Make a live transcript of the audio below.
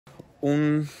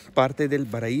un parte del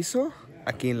paraíso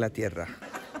aquí en la tierra.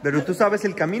 Pero tú sabes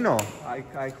el camino.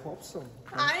 I hope so.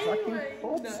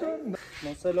 Hope so.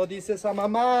 No se lo dices a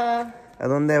mamá. ¿A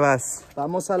dónde vas?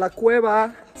 Vamos a la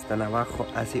cueva. Están abajo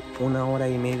hace 1 hora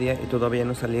y media y todavía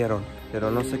no salieron.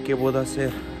 Pero no sé qué puedo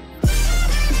hacer.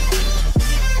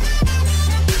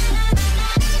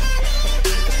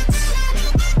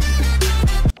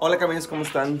 Hola camiones, ¿cómo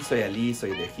están? Soy Ali,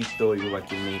 soy de Egipto y vivo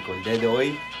aquí en México. El día de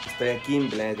hoy estoy aquí en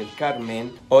Playa del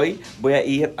Carmen. Hoy voy a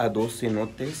ir a 2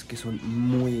 cenotes que son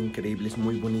muy increíbles,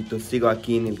 muy bonitos. Sigo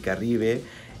aquí en el Caribe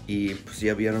y pues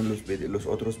ya vieron los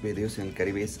otros videos en el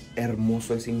Caribe. Es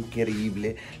hermoso, es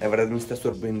increíble. La verdad me está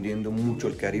sorprendiendo mucho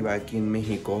el Caribe aquí en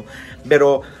México.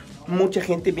 Pero mucha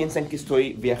gente piensa que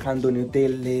estoy viajando en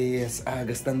hoteles,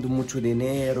 gastando mucho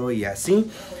dinero y así.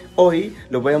 Hoy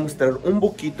les voy a mostrar un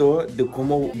poquito de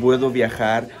cómo puedo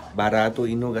viajar barato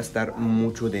y no gastar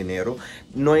mucho dinero.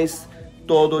 No es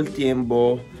todo el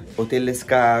tiempo hoteles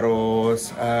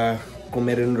caros,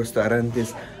 comer en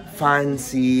restaurantes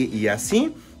fancy y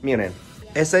así. Miren,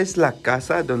 esa es la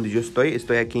casa donde yo estoy.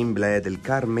 Estoy aquí en Playa del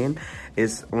Carmen.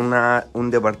 Es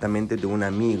un departamento de un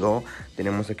amigo.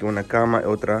 Tenemos aquí una cama,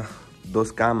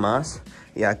 dos camas.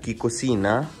 Y aquí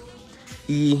cocina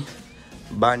y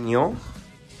baño.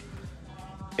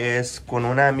 Es con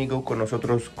un amigo que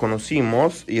nosotros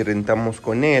conocimos y rentamos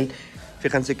con él.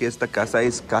 Fíjense que esta casa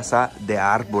es casa de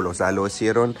árbol, o sea, lo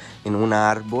hicieron en un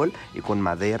árbol y con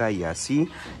madera y así.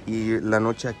 Y la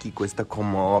noche aquí cuesta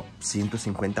como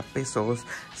 150 pesos.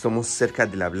 Somos cerca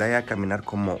de la playa, caminar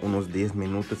como unos 10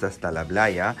 minutos hasta la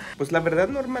playa. Pues la verdad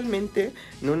normalmente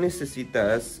no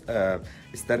necesitas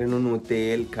estar en un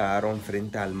hotel caro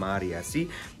enfrente al mar y así.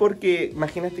 Porque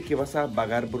imagínate que vas a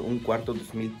pagar por un cuarto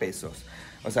 2,000 pesos.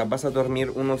 O sea, vas a dormir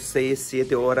unos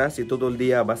 6-7 horas y todo el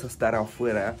día vas a estar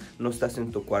afuera. No estás en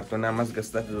tu cuarto, nada más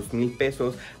gastaste 2,000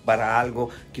 pesos para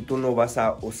algo que tú no vas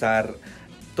a usar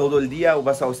todo el día o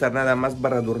vas a usar nada más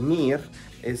para dormir.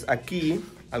 Es aquí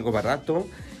algo barato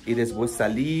y después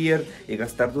salir y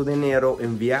gastar tu dinero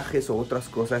en viajes o otras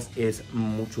cosas es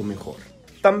mucho mejor.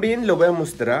 También lo voy a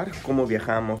mostrar cómo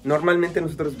viajamos. Normalmente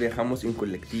nosotros viajamos en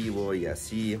colectivo y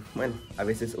así. Bueno, a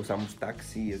veces usamos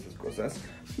taxi y esas cosas.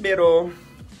 Pero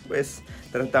pues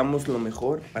tratamos lo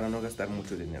mejor para no gastar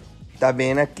mucho dinero.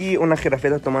 También aquí una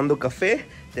jirafita tomando café.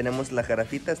 Tenemos la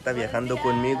jirafita, está viajando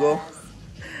conmigo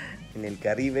en el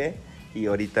Caribe. Y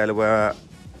ahorita le voy a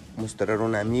mostrar a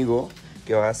un amigo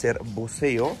que va a hacer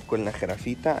buceo con la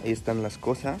jirafita. Ahí están las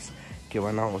cosas que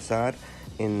van a usar.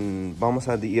 Vamos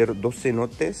a ir 2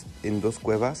 cenotes en 2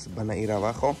 cuevas, van a ir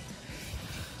abajo.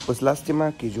 Pues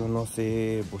lástima que yo no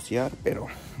sé bucear, pero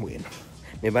bueno,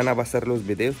 me van a pasar los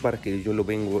videos para que yo lo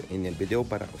vengo en el video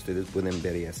para que ustedes puedan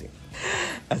ver y así.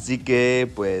 Así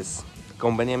que pues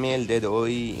acompáñame el día de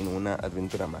hoy en una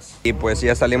aventura más. Y pues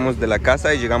ya salimos de la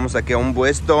casa y llegamos aquí a un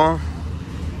puesto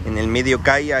en el medio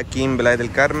calle aquí en Playa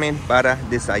del Carmen para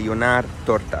desayunar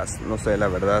tortas. No sé la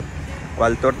verdad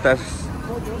cuál tortas,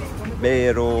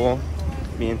 pero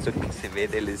pienso que se ve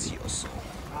delicioso.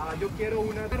 Yo quiero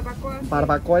una barbacoa.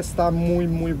 Barbacoa está muy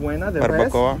buena de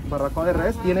res. Barbacoa de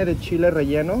res. Viene de chile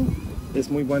relleno. Es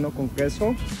muy bueno con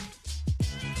queso.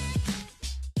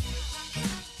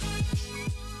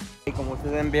 Y como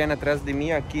ustedes ven atrás de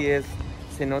mí, aquí es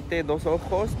cenote 2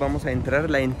 ojos. Vamos a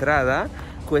entrar. La entrada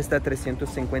cuesta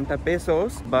 350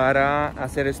 pesos. Para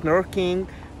hacer snorkeling,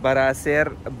 para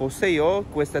hacer buceo,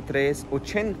 cuesta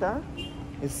 380.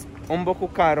 Es un poco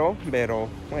caro, pero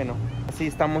bueno. Así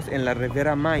estamos en la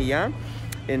Riviera Maya,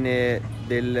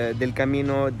 del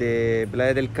camino de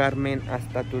Playa del Carmen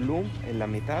hasta Tulum, en la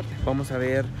mitad. Vamos a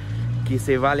ver que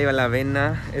se vale la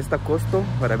pena este costo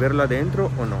para verlo adentro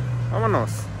o no.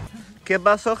 Vámonos. ¿Qué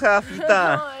pasó,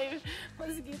 jefita? Ay,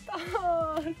 mosquitos.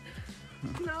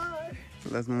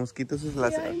 No. Las mosquitos es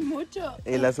hay mucho.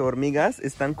 Las hormigas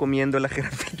están comiendo la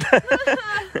jefita.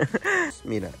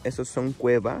 Mira, esos son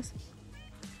cuevas.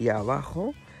 Y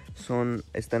abajo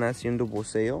están haciendo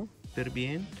buceo. Súper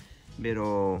bien.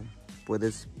 Pero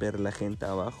puedes ver la gente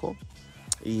abajo.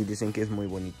 Y dicen que es muy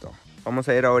bonito. Vamos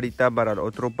a ir ahorita para la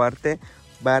otra parte.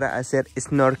 Para hacer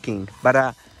snorkeling.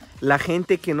 Para la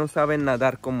gente que no sabe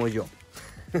nadar como yo.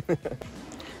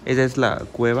 Esa es la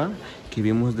cueva que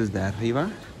vimos desde arriba.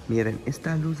 Miren,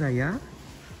 esta luz allá.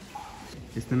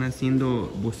 Están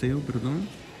haciendo buceo, perdón.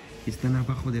 Y están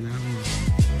abajo del agua.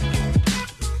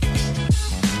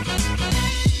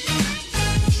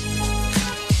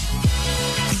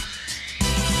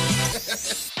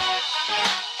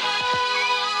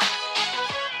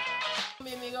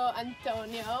 Mi amigo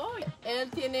Antonio, él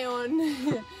tiene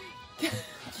un... ¿Qué?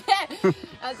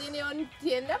 Tiene una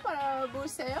tienda para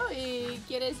buceo y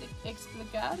 ¿quieres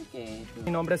explicar que tú...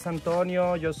 Mi nombre es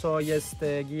Antonio, yo soy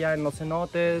guía en los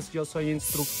cenotes, yo soy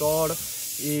instructor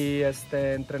y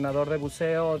entrenador de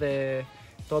buceo de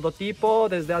todo tipo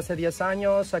desde hace 10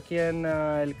 años aquí en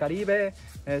el Caribe.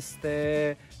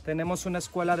 Tenemos una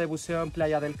escuela de buceo en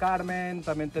Playa del Carmen,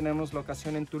 también tenemos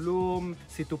locación en Tulum.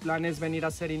 Si tu plan es venir a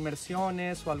hacer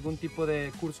inmersiones o algún tipo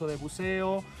de curso de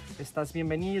buceo, estás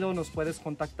bienvenido, nos puedes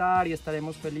contactar y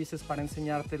estaremos felices para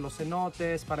enseñarte los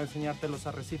cenotes, para enseñarte los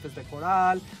arrecifes de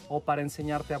coral o para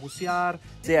enseñarte a bucear.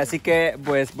 Sí, así que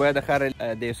pues voy a dejar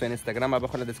de eso en Instagram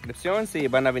abajo en la descripción. Si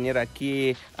van a venir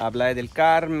aquí a Playa del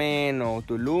Carmen o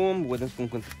Tulum, puedes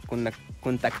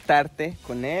contactarte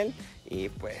con él y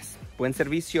pues buen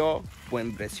servicio,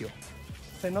 buen precio.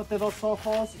 Cenote 2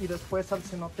 ojos y después al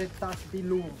cenote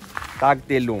Tactilum.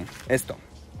 Tactilum, esto.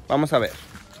 Vamos a ver.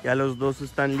 Ya los dos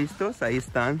están listos, ahí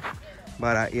están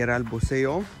para ir al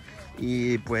buceo.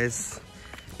 Y pues,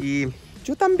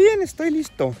 yo también estoy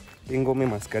listo. Tengo mi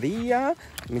mascarilla,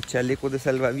 mi chaleco de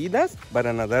salvavidas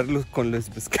para nadar con los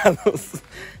pescados.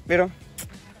 Pero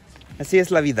así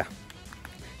es la vida.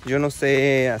 Yo no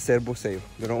sé hacer buceo,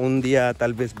 pero un día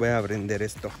tal vez voy a aprender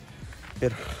esto.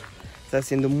 Pero está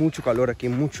haciendo mucho calor aquí,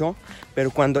 mucho.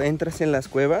 Pero cuando entras en las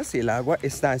cuevas, el agua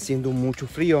está haciendo mucho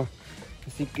frío.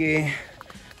 Así que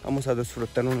vamos a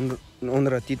disfrutar un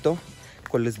ratito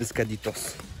con los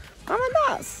pescaditos.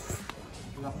 ¡Vámonos!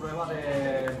 La prueba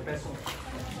de peso.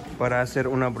 Para hacer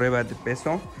una prueba de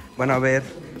peso, van a ver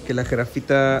que la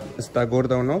jirafita está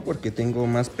gorda o no, porque tengo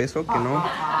más peso que no.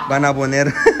 Van a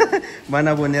poner, van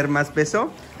a poner más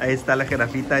peso. Ahí está la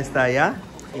jirafita, está allá.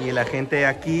 Y la gente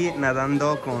aquí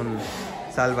nadando con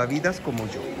salvavidas como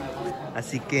yo.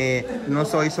 Así que no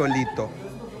soy solito.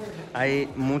 Hay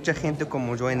mucha gente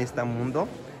como yo en este mundo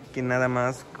que nada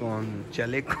más con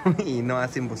chaleco y no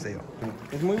hacen buceo.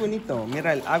 Es muy bonito.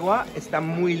 Mira, el agua está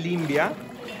muy limpia.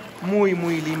 Muy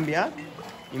limpia.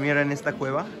 Y mira en esta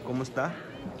cueva cómo está.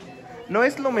 No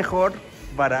es lo mejor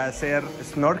para hacer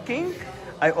snorkeling.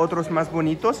 Hay otros más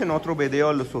bonitos. En otro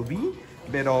video los subí.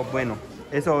 Pero bueno.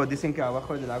 Eso dicen que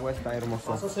abajo del agua está hermoso.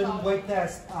 Vamos a hacer un buen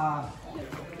test. La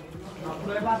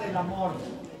prueba del amor.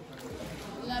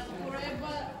 ¿La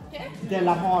prueba qué? Del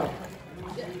amor.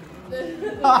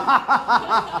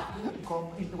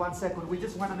 In 1 second, we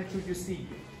just want to make sure you see.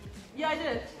 Yeah, I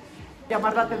did.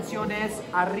 Llamar la atención es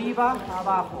arriba,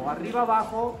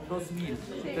 abajo, 2000.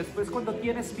 Sí. Después cuando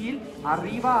tienes 1000,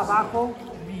 arriba, abajo,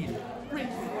 1000.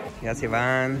 Ya se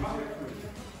van.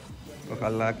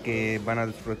 Ojalá que van a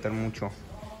disfrutar mucho.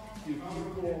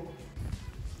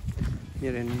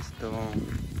 Miren esto.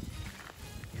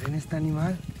 Miren este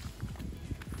animal.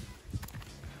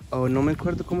 Oh, no me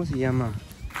acuerdo cómo se llama.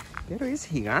 Pero es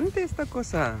gigante esta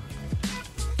cosa.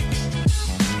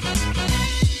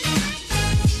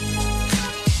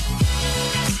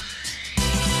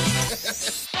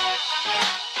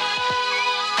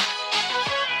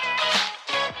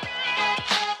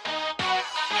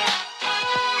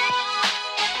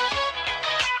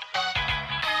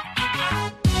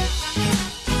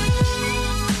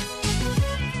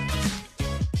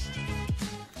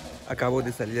 Acabo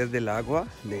de salir del agua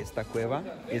de esta cueva.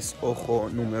 Es ojo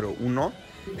número 1.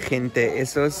 Gente,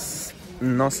 eso es...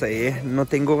 No sé, no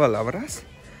tengo palabras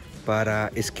para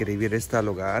escribir este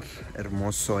lugar.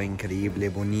 Hermoso, increíble,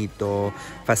 bonito,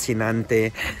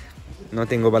 fascinante. No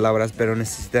tengo palabras, pero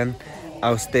necesitan a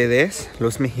ustedes,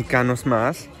 los mexicanos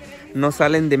más. No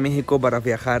salen de México para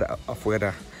viajar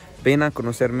afuera. Ven a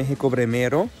conocer México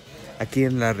primero. Aquí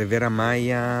en la Riviera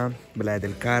Maya, Playa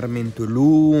del Carmen,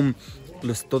 Tulum.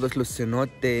 Todos los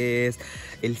cenotes,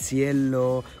 el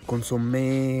cielo,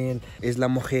 Consomé, es la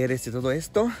mujer, todo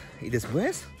esto. Y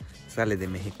después sale de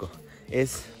México.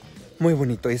 Es muy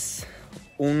bonito, es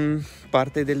un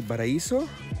parte del paraíso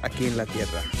aquí en la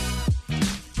tierra.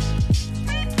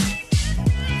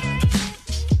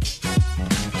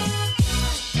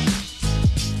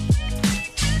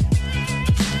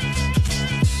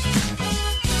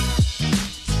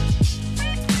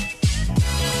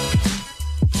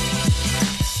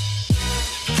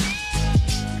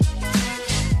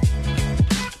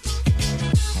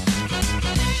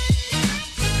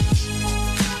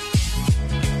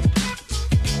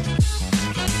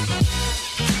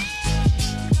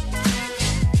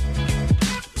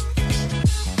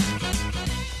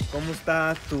 ¿Cómo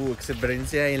está tu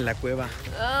experiencia en la cueva?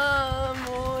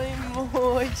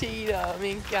 Muy chida,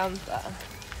 me encanta.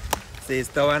 Sí,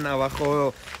 estaban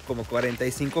abajo como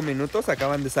 45 minutos,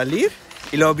 acaban de salir.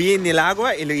 Y lo vi en el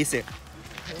agua y le hice,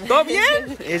 ¿todo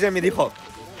bien? Y ella me dijo,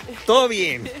 todo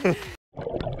bien.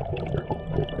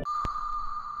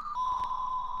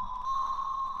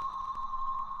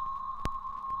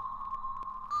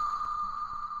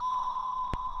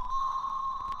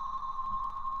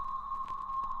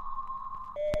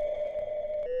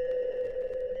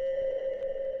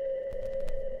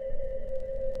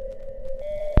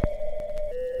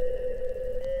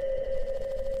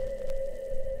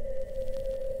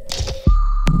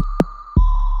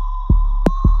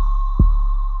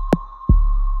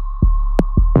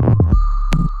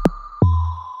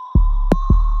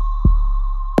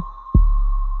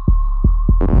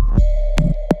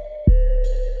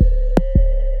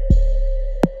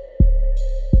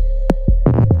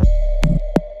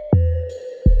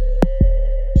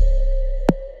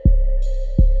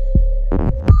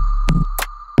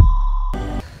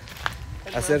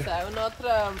 ser... Un otro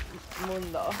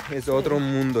mundo. Es otro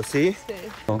mundo, ¿sí? Sí.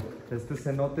 Este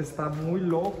cenote está muy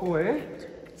loco,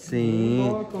 ¿eh? Sí. Muy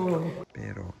loco.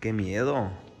 Pero qué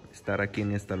miedo estar aquí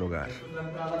en este lugar. Es la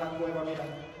entrada a la cueva, mira.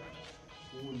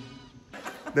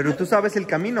 Pero tú sabes el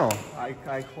camino.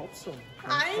 I hope so.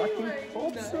 Ay,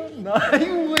 Hope güey. so.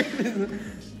 Ay, güey.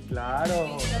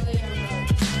 Claro.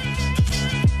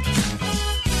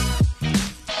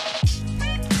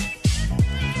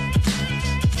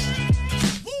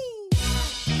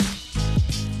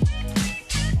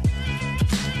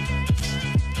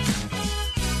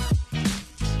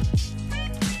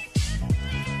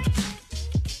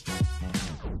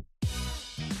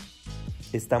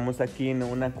 Estamos aquí en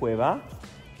una cueva.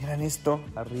 Miren esto,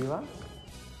 arriba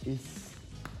es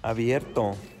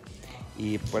abierto.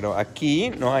 Pero aquí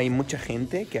no hay mucha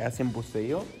gente que hacen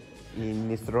buceo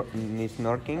ni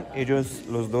snorkeling. Ellos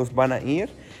los dos van a ir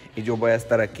y yo voy a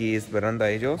estar aquí esperando a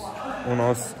ellos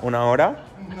una hora.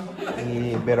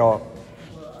 Pero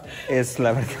es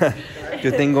la verdad,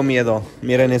 yo tengo miedo.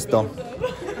 Miren esto.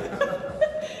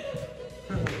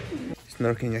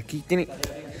 Snorkeling aquí tiene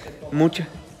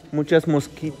muchas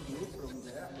mosquitas.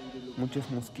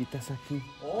 Muchas mosquitas aquí.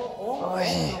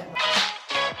 Ay.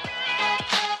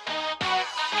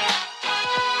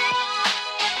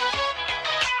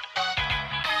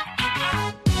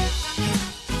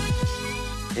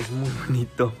 Es muy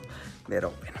bonito,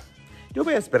 pero bueno, yo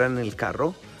voy a esperar en el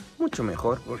carro, mucho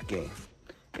mejor, porque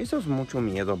eso es mucho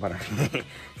miedo para mí.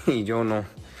 Y yo no.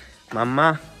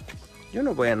 Mamá, yo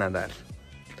no voy a nadar.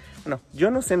 Bueno, yo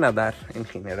no sé nadar en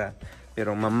general,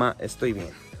 pero mamá, estoy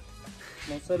bien.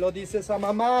 No se lo dices a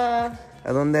mamá.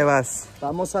 ¿A dónde vas?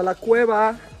 Vamos a la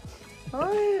cueva.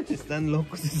 Ay, están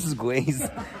locos esos güeyes.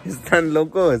 Están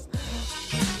locos.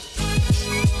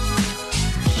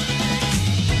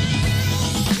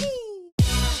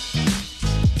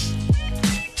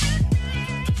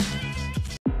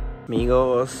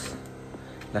 Amigos,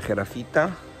 la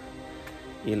jirafita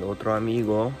y el otro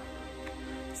amigo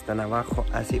están abajo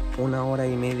hace 1 hora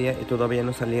y media y todavía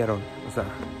no salieron. O sea,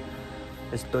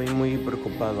 estoy muy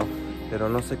preocupado, pero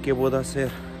no sé qué puedo hacer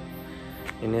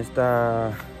en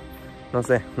esta... No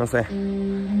sé.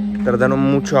 Tardaron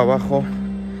mucho abajo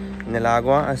en el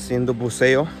agua haciendo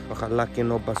buceo. Ojalá que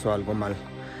no pasó algo mal.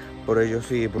 Por ello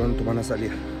sí, pronto van a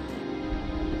salir.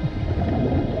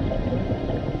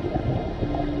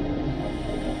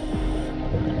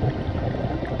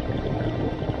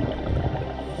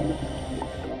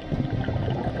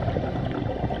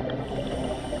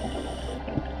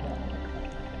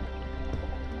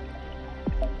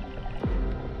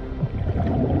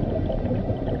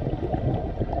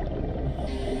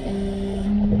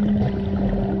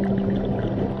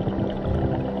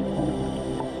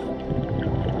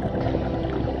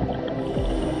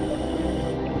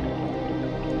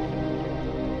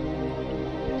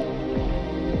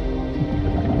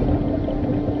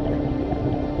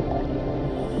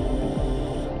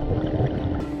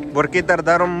 ¿Por qué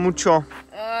tardaron mucho?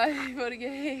 Ay,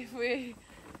 porque fue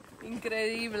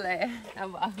increíble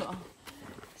abajo.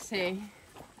 Sí.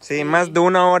 Sí, más de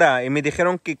 1 hora y me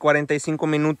dijeron que 45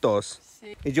 minutos.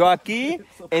 Sí. Y yo aquí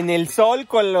en el sol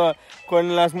con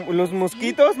los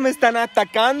mosquitos me están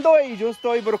atacando y yo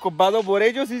estoy preocupado por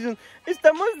ellos y dicen,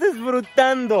 estamos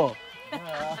disfrutando.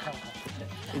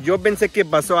 Yo pensé que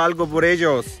pasó algo por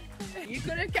ellos. You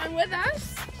could have come with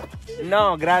us?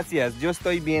 No, gracias. Yo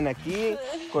estoy bien aquí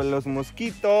con los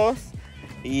mosquitos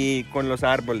y con los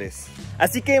árboles.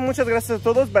 Así que muchas gracias a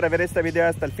todos por ver este video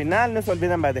hasta el final. No se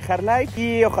olviden de dejar like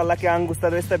y ojalá que hayan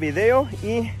gustado este video.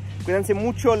 Y cuídense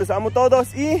mucho, los amo a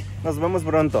todos y nos vemos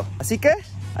pronto. Así que,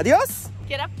 adiós.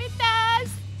 ¡Jirafitas!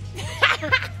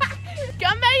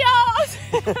 ¡Camellos!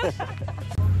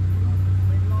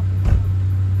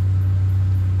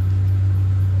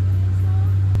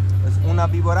 Una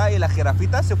víbora y la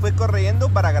jirafita se fue corriendo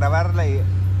para grabar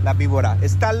la víbora.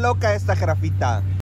 Está loca esta jirafita.